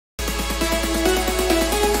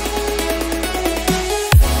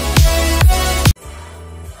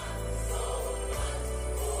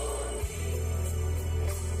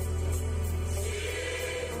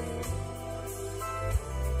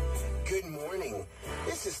morning.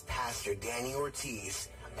 This is Pastor Danny Ortiz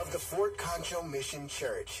of the Fort Concho Mission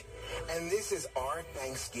Church, and this is our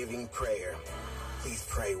Thanksgiving prayer. Please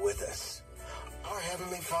pray with us. Our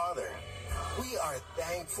Heavenly Father, we are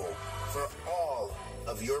thankful for all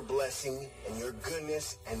of your blessing and your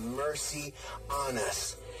goodness and mercy on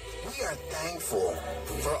us. We are thankful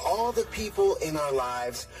for all the people in our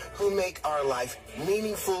lives who make our life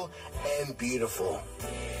meaningful and beautiful.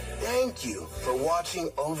 Thank you for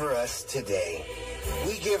watching over us today.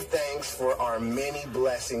 We give thanks for our many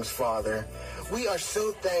blessings, Father. We are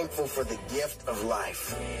so thankful for the gift of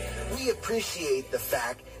life. We appreciate the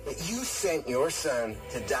fact that you sent your Son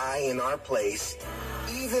to die in our place,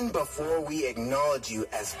 even before we acknowledge you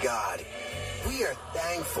as God. We are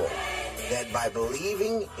thankful that by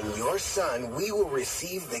believing in your Son, we will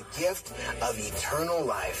receive the gift of eternal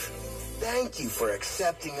life. Thank you for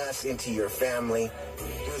accepting us into your family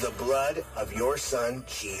through the blood of your Son,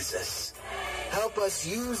 Jesus. Help us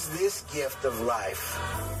use this gift of life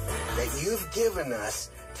that you've given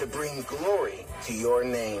us to bring glory to your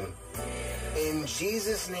name. In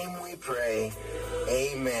Jesus' name we pray,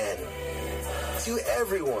 amen. To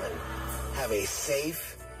everyone, have a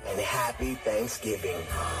safe and happy Thanksgiving.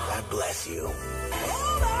 God bless you.